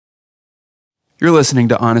You're listening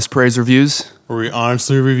to Honest Praise Reviews. Where we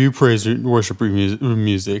honestly review praise worship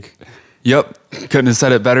music. Yep, couldn't have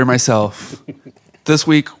said it better myself. This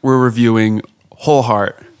week we're reviewing Whole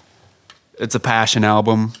Heart. It's a Passion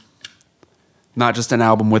album. Not just an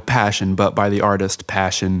album with passion, but by the artist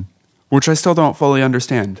Passion, which I still don't fully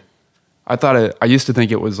understand. I used to think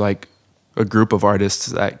it was like a group of artists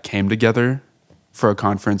that came together for a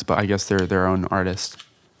conference, but I guess they're their own artists.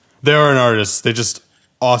 They are an artist. They just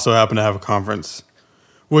also happen to have a conference,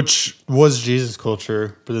 which was Jesus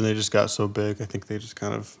Culture, but then they just got so big. I think they just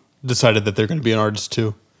kind of decided that they're going to be an artist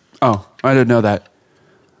too. Oh, I didn't know that.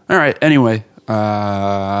 All right, anyway,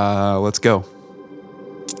 let's go.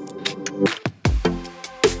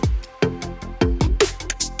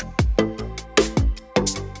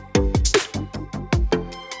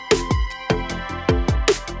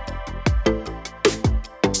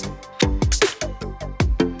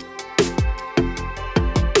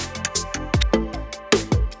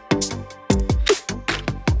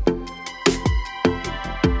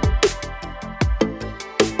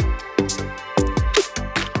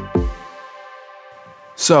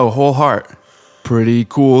 So, Whole Heart, pretty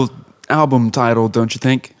cool album title, don't you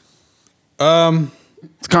think?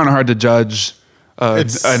 It's kind of hard to judge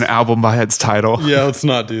an album by its title. Yeah, let's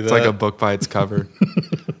not do that. It's like a book by its cover.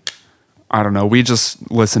 I don't know. We just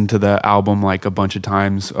listened to the album like a bunch of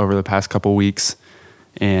times over the past couple weeks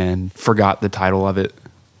and forgot the title of it.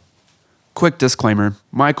 Quick disclaimer.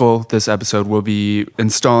 Michael, this episode, will be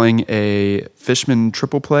installing a Fishman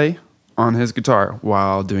triple play on his guitar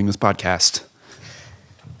while doing this podcast.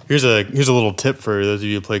 Here's a little tip for those of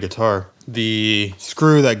you who play guitar. The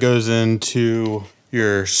screw that goes into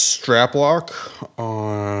your strap lock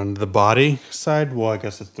on the body side, well, I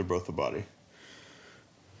guess they're both the body.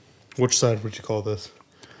 Which side would you call this?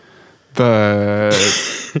 The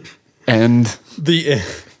end. The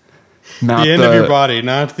Not end of your body,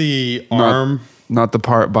 not the arm. Not the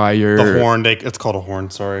part by your... The horn. It's called a horn,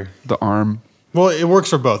 sorry. The arm. Well, it works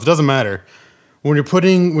for both. It doesn't matter. When you're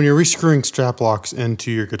rescrewing strap locks into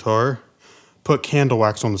your guitar, put candle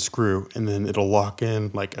wax on the screw, and then it'll lock in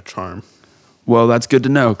like a charm. Well, that's good to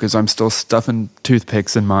know, because I'm still stuffing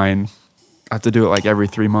toothpicks in mine. I have to do it like every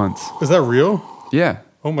 3 months. Is that real? Yeah.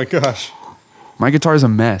 Oh my gosh. My guitar's a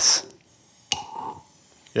mess.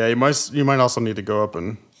 Yeah, you might also need to go up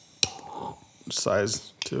in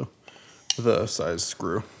size too. The size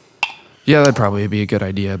screw. Yeah, that'd probably be a good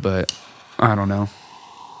idea, but I don't know.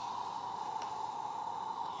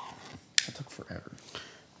 It took forever.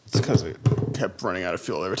 It's because it kept running out of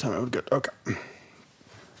fuel every time I would get...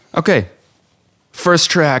 Okay. First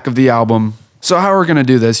track of the album. So how we're going to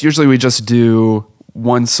do this, usually we just do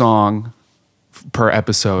one song per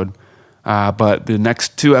episode. But the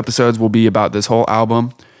next 2 episodes will be about this whole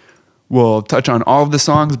album. We'll touch on all of the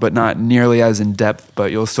songs, but not nearly as in depth,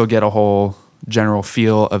 but you'll still get a whole general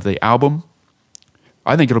feel of the album.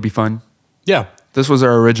 I think it'll be fun. Yeah. This was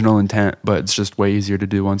our original intent, but it's just way easier to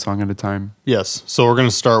do one song at a time. Yes. So we're going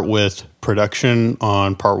to start with production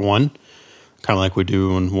on part 1, kind of like we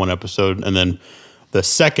do in one episode. And then the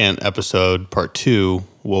second episode, part 2,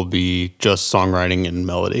 will be just songwriting and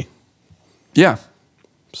melody. Yeah.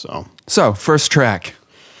 So first track.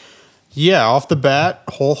 Yeah, off the bat,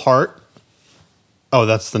 Whole Heart. Oh,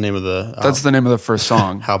 that's the name of the... That's the name of the first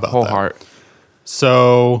song. How about Whole that? Heart.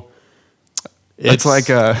 So... It's like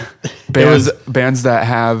bands that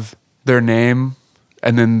have their name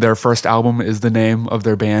and then their first album is the name of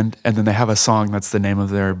their band and then they have a song that's the name of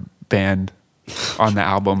their band on the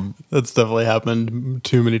album. That's definitely happened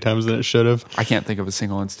too many times than it should have. I can't think of a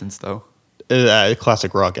single instance though.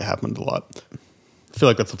 Classic rock, it happened a lot. I feel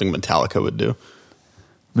like that's something Metallica would do.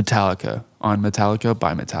 Metallica on Metallica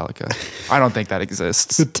by Metallica. I don't think that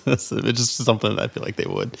exists. It doesn't. It's just something that I feel like they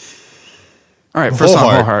would. All right, first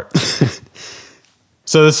song, Whole Heart.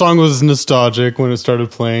 So the song was nostalgic when it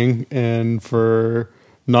started playing, and for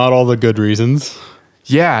not all the good reasons.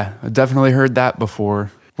 Yeah, I definitely heard that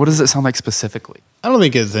before. What does it sound like specifically? I don't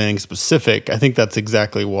think it's anything specific. I think that's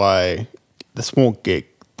exactly why this won't get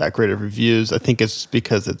that great of reviews. I think it's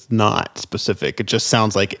because it's not specific. It just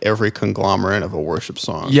sounds like every conglomerate of a worship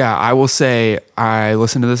song. Yeah, I will say I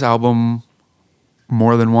listened to this album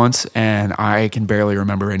more than once, and I can barely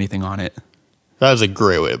remember anything on it. That is a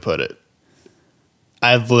great way to put it.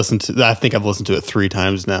 I think I've listened to it 3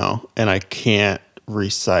 times now, and I can't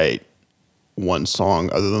recite one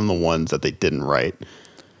song other than the ones that they didn't write.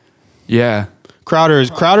 Yeah. Crowder's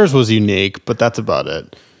was unique, but that's about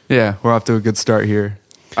it. Yeah, we're off to a good start here.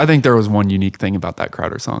 I think there was one unique thing about that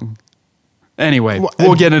Crowder song. Anyway,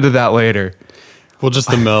 we'll get into that later. Well, just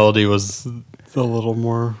the melody was a little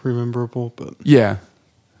more rememberable, but yeah.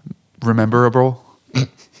 rememberable.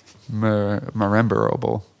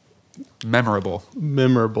 Memorable.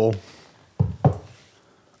 Memorable. All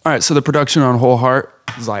right, so the production on Whole Heart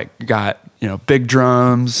is like got, big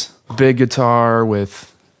drums, big guitar with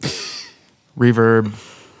reverb,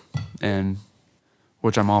 and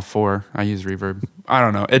which I'm all for. I use reverb. I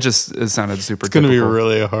don't know. It sounded super. It's going to be typical.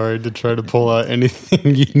 really hard to try to pull out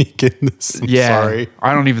anything unique in this. I'm sorry.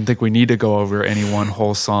 I don't even think we need to go over any one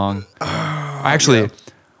whole song. I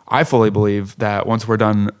fully believe that once we're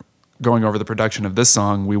done going over the production of this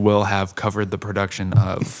song, we will have covered the production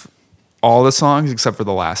of all the songs except for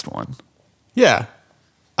the last one. Yeah.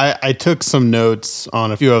 I took some notes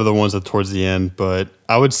on a few of the ones at towards the end, but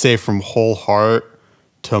I would say from Whole Heart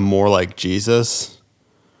to More Like Jesus,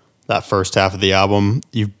 that first half of the album,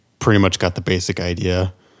 you've pretty much got the basic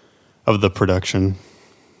idea of the production.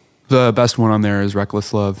 The best one on there is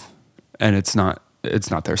Reckless Love, and it's not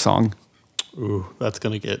their song. Ooh, that's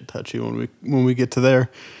gonna get touchy when we get to there.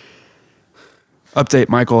 Update: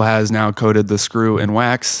 Michael has now coated the screw in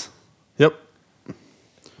wax. Yep.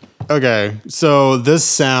 Okay, so this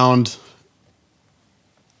sound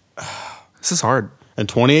This is hard. in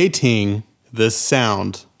 2018, this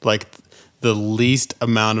sound, like the least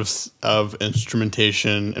amount of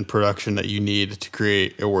instrumentation and production that you need to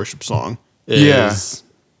create a worship song is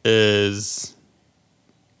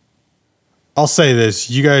I'll say this,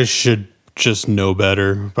 you guys should just know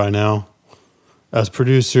better by now. As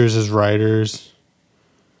producers, as writers,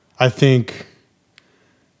 I think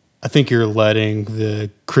you're letting the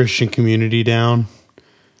Christian community down.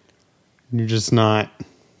 You're just not,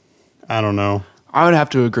 I don't know. I would have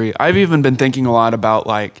to agree. I've even been thinking a lot about,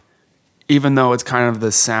 like, even though it's kind of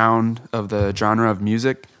the sound of the genre of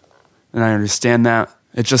music, and I understand that,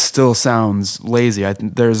 it just still sounds lazy.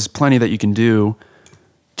 There's plenty that you can do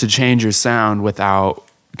to change your sound without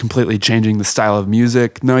completely changing the style of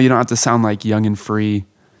music. No, you don't have to sound like Young and Free.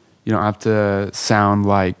 You don't have to sound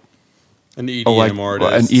like An EDM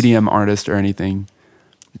artist. an EDM artist or anything.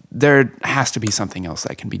 There has to be something else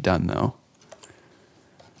that can be done, though.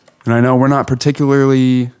 And I know we're not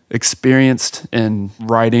particularly experienced in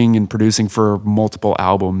writing and producing for multiple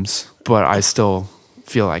albums, but I still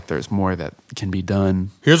feel like there's more that can be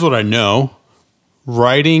done. Here's what I know.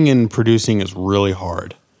 Writing and producing is really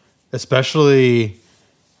hard, especially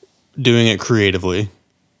doing it creatively.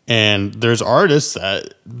 And there's artists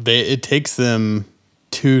that it takes them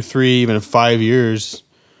 2, 3, even 5 years.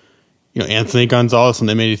 Anthony Gonzalez when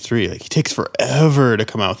they made E3, like, he takes forever to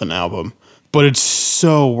come out with an album, but it's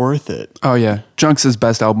so worth it. Oh, yeah. Junk's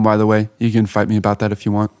best album, by the way. You can fight me about that if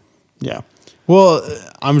you want. Yeah. Well,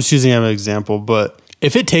 I'm just using it as an example, but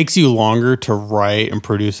if it takes you longer to write and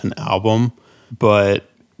produce an album, but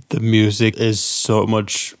the music is so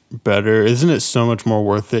much better, isn't it so much more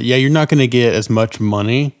worth it? Yeah, you're not going to get as much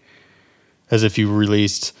money as if you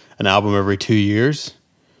released an album every 2 years.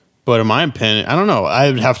 But in my opinion, I don't know.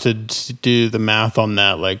 I would have to do the math on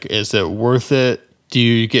that. Like, is it worth it? Do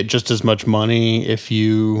you get just as much money if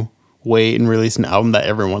you wait and release an album that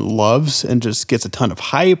everyone loves and just gets a ton of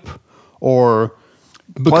hype? Or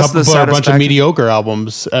a bunch of mediocre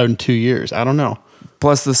albums in 2 years? I don't know.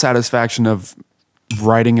 Plus the satisfaction of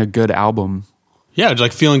writing a good album. Yeah,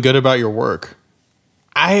 like feeling good about your work.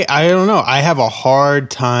 I don't know. I have a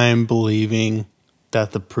hard time believing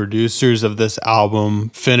that the producers of this album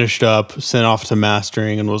finished up, sent off to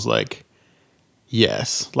mastering, and was like,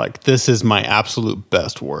 yes, like, this is my absolute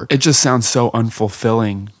best work. It just sounds so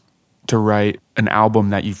unfulfilling to write an album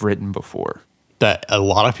that you've written before. That a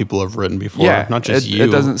lot of people have written before, not just you. It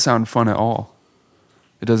doesn't sound fun at all.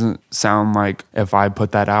 It doesn't sound like if I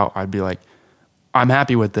put that out, I'd be like, I'm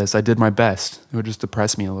happy with this. I did my best. It would just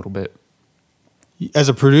depress me a little bit. As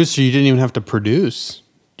a producer, you didn't even have to produce.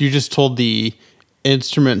 You just told the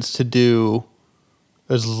instruments to do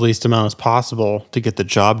as least amount as possible to get the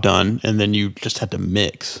job done, and then you just had to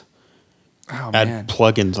mix. Add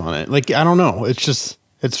plugins on it. Like, I don't know. It's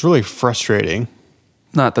really frustrating.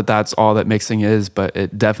 Not that that's all that mixing is, but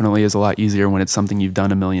it definitely is a lot easier when it's something you've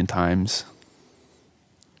done a million times.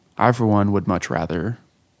 I, for one, would much rather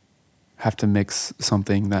have to mix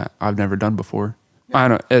something that I've never done before. I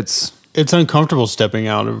don't. It's uncomfortable stepping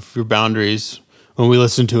out of your boundaries when we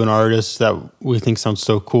listen to an artist that we think sounds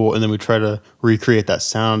so cool, and then we try to recreate that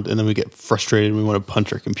sound, and then we get frustrated and we want to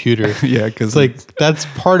punch our computer. Yeah, because that's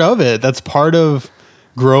part of it. That's part of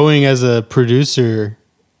growing as a producer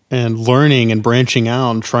and learning and branching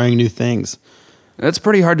out and trying new things. It's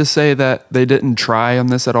pretty hard to say that they didn't try on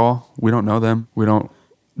this at all. We don't know them. We don't.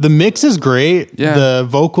 The mix is great. Yeah. The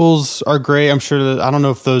vocals are great. I'm sure that, I don't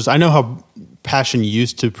know if those, I know how Passion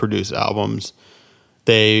used to produce albums,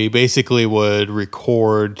 They basically would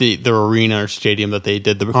record the arena or stadium that they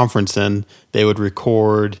did the conference in. They would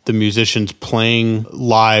record the musicians playing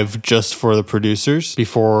live just for the producers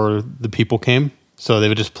before the people came. So they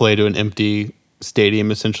would just play to an empty stadium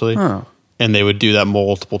essentially. Oh. And they would do that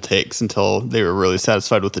multiple takes until they were really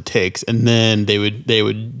satisfied with the takes. And then they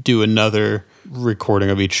would do another recording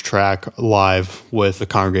of each track live with the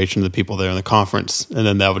congregation of the people there in the conference. And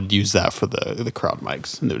then that would use that for the crowd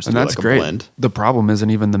mics. And, And that's great. Blend. The problem isn't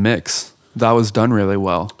even the mix. That was done really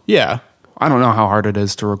well. Yeah. I don't know how hard it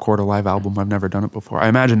is to record a live album. I've never done it before. I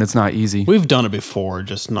imagine it's not easy. We've done it before,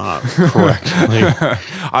 just not correctly.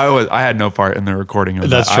 I had no part in the recording of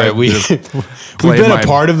That's that. right. We've been a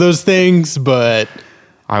part of those things, but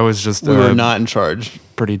I was just we were not in charge.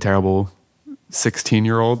 Pretty terrible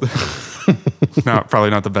 16-year-old. Probably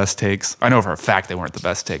not the best takes. I know for a fact they weren't the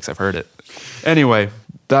best takes. I've heard it. Anyway,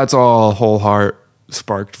 that's all Whole Heart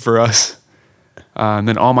sparked for us. And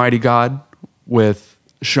then Almighty God with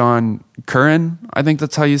Sean Curran, I think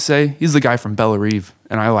that's how you say. He's the guy from Bella Reeve,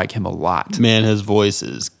 and I like him a lot. Man, his voice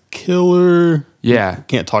is killer. Yeah.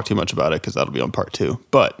 Can't talk too much about it because that'll be on part 2.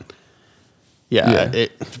 But yeah.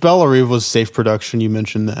 Bella Reeve was safe production. You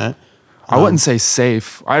mentioned that. I wouldn't say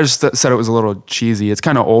safe. I just said it was a little cheesy. It's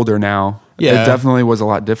kind of older now. Yeah. It definitely was a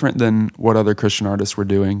lot different than what other Christian artists were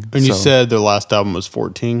doing. And you said their last album was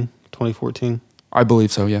 2014? I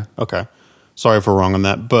believe so, yeah. Okay. Sorry if we're wrong on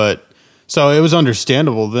that. But so it was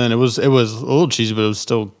understandable then. It was a little cheesy, but it was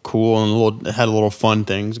still cool and it had a little fun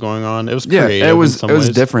things going on. It was creative. Yeah, it was in some ways.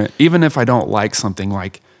 different. Even if I don't like something,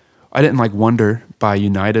 like I didn't like Wonder by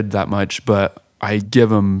United that much, but I give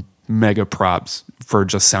them mega props for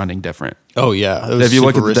just sounding different. Oh yeah. It was if you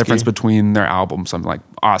look at the risky. difference between their albums, I'm like,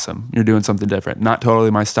 awesome. You're doing something different. Not totally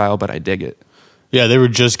my style, but I dig it. Yeah, they were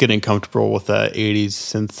just getting comfortable with that 80s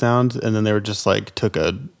synth sound, and then they were just like took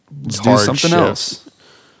a Just hard do something shift. else.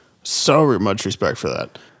 So much respect for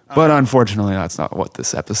that. But unfortunately, that's not what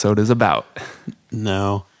this episode is about.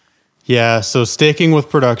 No. Yeah, so sticking with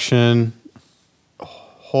production,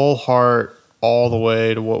 Whole Heart all the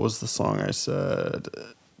way to what was the song I said?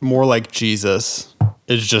 More Like Jesus.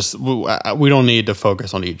 It's just, we don't need to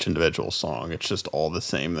focus on each individual song. It's just all the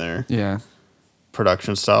same there. Yeah.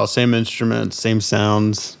 Production style, same instruments, same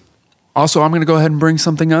sounds. Also, I'm going to go ahead and bring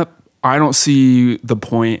something up. I don't see the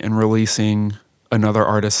point in releasing another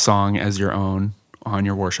artist's song as your own on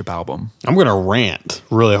your worship album. I'm going to rant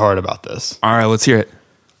really hard about this. All right, let's hear it.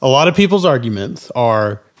 A lot of people's arguments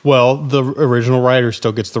are, well, the original writer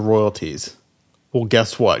still gets the royalties. Well,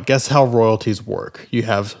 guess what? Guess how royalties work. You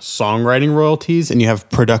have songwriting royalties and you have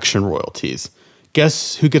production royalties.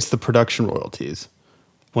 Guess who gets the production royalties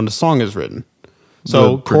when the song is written?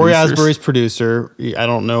 So Corey Asbury's producer, I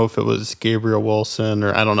don't know if it was Gabriel Wilson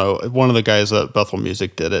or I don't know. One of the guys at Bethel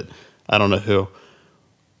Music did it. I don't know who.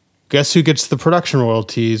 Guess who gets the production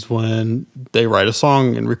royalties when they write a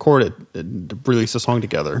song and record it and release a song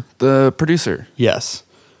together? The producer. Yes.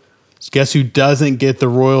 So guess who doesn't get the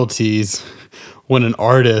royalties when an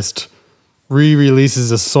artist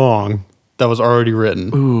re-releases a song that was already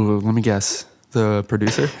written? Ooh, let me guess. The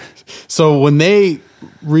producer? So when they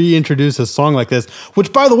reintroduce a song like this,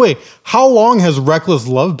 which by the way, how long has Reckless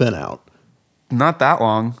Love been out? Not that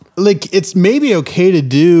long. Like, it's maybe okay to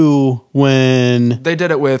do when... They did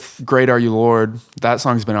it with Great Are You Lord. That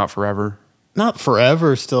song's been out forever. Not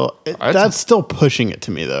forever still. That's still pushing it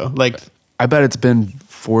to me, though. Like, I bet it's been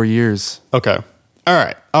 4 years. okay. All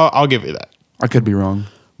right. I'll give you that. I could be wrong.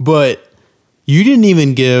 But you didn't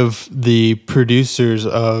even give the producers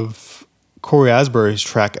of Corey Asbury's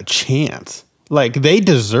track a chance. Like, they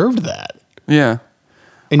deserved that. Yeah.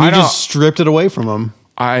 And you just stripped it away from them.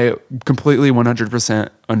 I completely 100%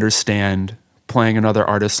 understand playing another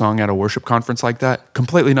artist song at a worship conference like that.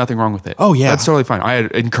 Completely nothing wrong with it. Oh, yeah. That's totally fine. I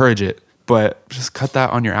encourage it. But just cut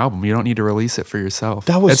that on your album. You don't need to release it for yourself.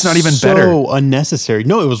 That was it's not even so better. unnecessary.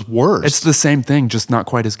 No, it was worse. It's the same thing, just not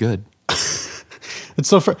quite as good. It's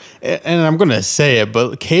so and I'm going to say it,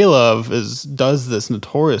 but Caleb does this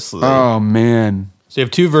notoriously. Oh, man. So you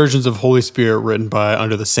have two versions of Holy Spirit written by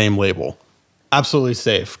under the same label. Absolutely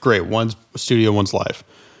safe. Great. One's studio, one's live.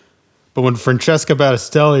 But when Francesca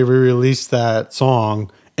Battistelli re-released that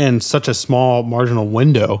song in such a small marginal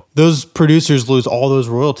window, those producers lose all those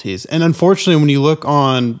royalties. And unfortunately, when you look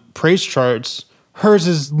on praise charts, hers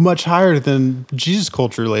is much higher than Jesus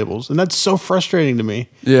Culture labels. And that's so frustrating to me.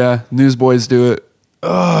 Yeah, newsboys do it.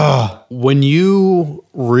 When you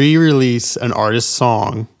re-release an artist's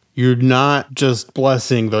song, you're not just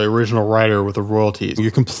blessing the original writer with the royalties.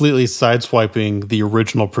 You're completely sideswiping the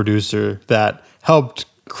original producer that helped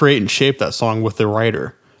create and shape that song with the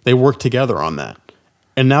writer. They worked together on that.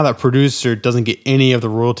 And now that producer doesn't get any of the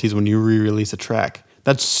royalties when you re-release a track.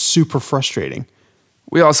 That's super frustrating.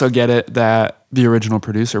 We also get it that the original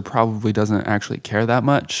producer probably doesn't actually care that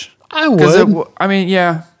much. I would. I mean,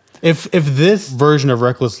 yeah. If this version of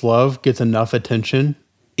Reckless Love gets enough attention,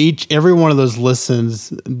 every one of those listens,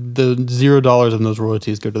 the $0 of those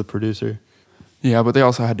royalties go to the producer. Yeah, but they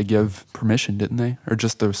also had to give permission, didn't they? Or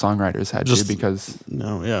just the songwriters had to because...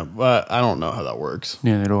 No, yeah. But I don't know how that works.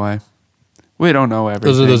 Neither do I. We don't know everything.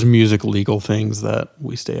 Those are those music legal things that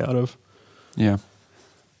we stay out of. Yeah.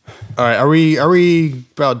 All right, are we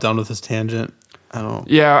about done with this tangent?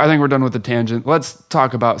 Yeah, I think we're done with the tangent. Let's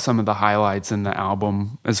talk about some of the highlights in the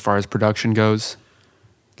album as far as production goes.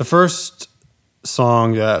 The first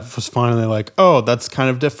song that was finally like, oh, that's kind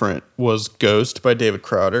of different was Ghost by David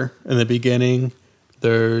Crowder. In the beginning,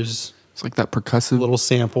 there's it's like that percussive little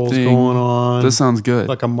samples thing going on. This sounds good.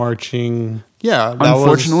 Like a marching. Yeah.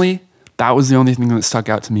 Unfortunately, that was the only thing that stuck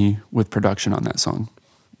out to me with production on that song.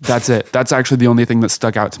 That's it. That's actually the only thing that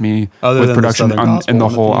stuck out to me Other with than production in the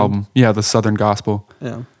whole theme. album. Yeah, the Southern Gospel.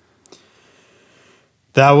 Yeah.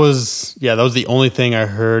 That was the only thing I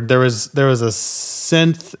heard. There was a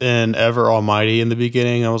synth in Ever Almighty in the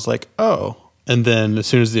beginning. I was like, oh. And then as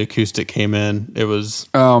soon as the acoustic came in, it was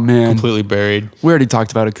completely buried. We already talked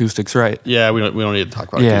about acoustics, right? Yeah, we don't need to talk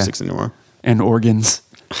about acoustics anymore. And organs.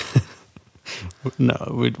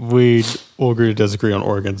 No, we will agree to disagree on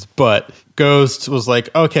organs. But Ghost was like,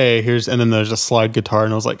 okay, and then there's a slide guitar,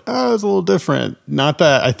 and I was like, oh, it's a little different. Not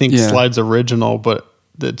that I think Slide's original, but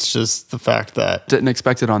it's just the fact that didn't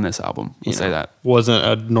expect it on this album. We'll say that wasn't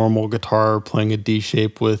a normal guitar playing a D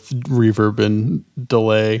shape with reverb and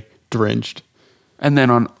delay drenched. And then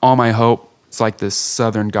on All My Hope, it's like this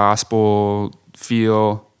Southern Gospel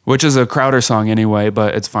feel, which is a Crowder song anyway,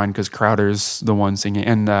 but it's fine because Crowder's the one singing.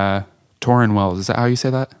 And Torrin Wells, is that how you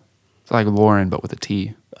say that? It's like Lauren, but with a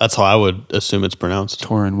T. That's how I would assume it's pronounced.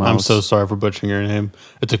 Torrin Wells. I'm so sorry for butchering your name.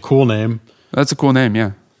 It's a cool name. That's a cool name,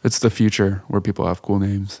 yeah. It's the future where people have cool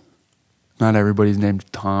names. Not everybody's named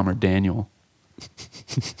Tom or Daniel.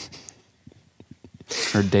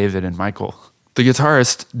 Or David and Michael. The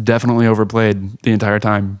guitarist definitely overplayed the entire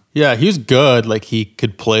time. Yeah, he was good. Like, he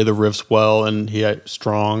could play the riffs well, and he had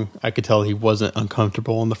strong. I could tell he wasn't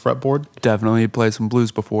uncomfortable on the fretboard. Definitely played some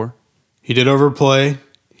blues before. He did overplay.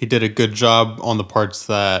 He did a good job on the parts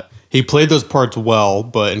that... He played those parts well,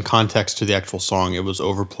 but in context to the actual song, it was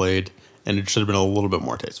overplayed, and it should have been a little bit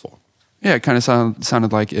more tasteful. Yeah, it kind of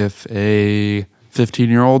sounded like if a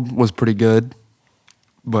 15-year-old was pretty good,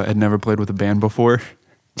 but had never played with a band before.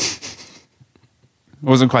 It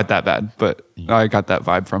wasn't quite that bad, but I got that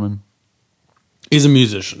vibe from him. He's a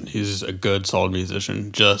musician. He's a good, solid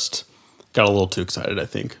musician. Just got a little too excited, I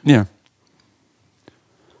think. Yeah.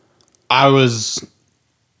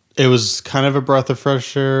 It was kind of a breath of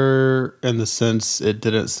fresh air in the sense it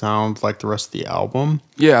didn't sound like the rest of the album.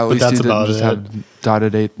 Yeah, at least that's he didn't about just it. have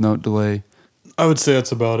dotted eighth note delay. I would say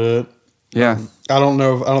that's about it. Yeah. I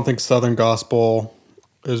don't think Southern Gospel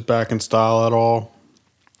is back in style at all.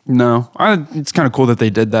 No, it's kind of cool that they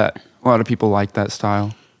did that. A lot of people like that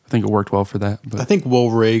style. I think it worked well for that. But I think Will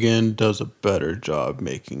Reagan does a better job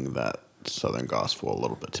making that Southern Gospel a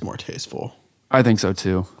little bit more tasteful. I think so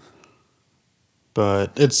too.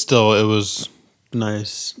 But it was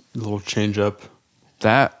nice little change up.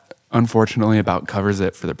 That unfortunately about covers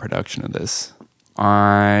it for the production of this.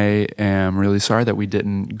 I am really sorry that we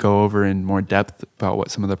didn't go over in more depth about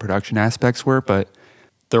what some of the production aspects were, but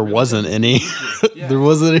there wasn't any. There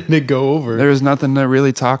wasn't any to go over. There was nothing to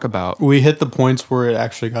really talk about. We hit the points where it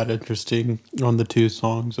actually got interesting on the 2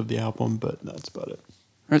 songs of the album, but that's about it.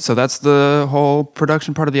 All right, so that's the whole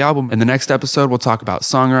production part of the album. In the next episode, we'll talk about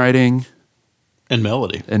songwriting and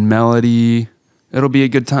melody. It'll be a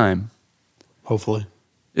good time. Hopefully.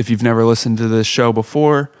 If you've never listened to this show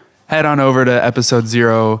before, head on over to episode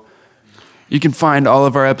 0. You can find all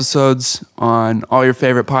of our episodes on all your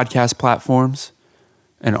favorite podcast platforms.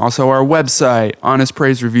 And also our website,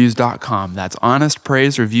 honestpraisereviews.com. That's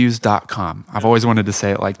honestpraisereviews.com. I've always wanted to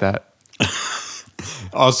say it like that.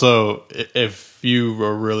 Also, if you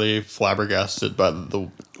were really flabbergasted by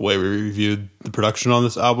the way we reviewed the production on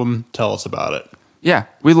this album, tell us about it. Yeah,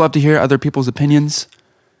 we'd love to hear other people's opinions.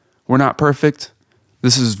 We're not perfect.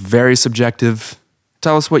 This is very subjective.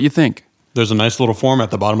 Tell us what you think. There's a nice little form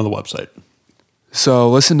at the bottom of the website. So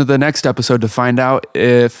listen to the next episode to find out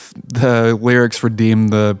if the lyrics redeem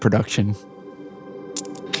the production.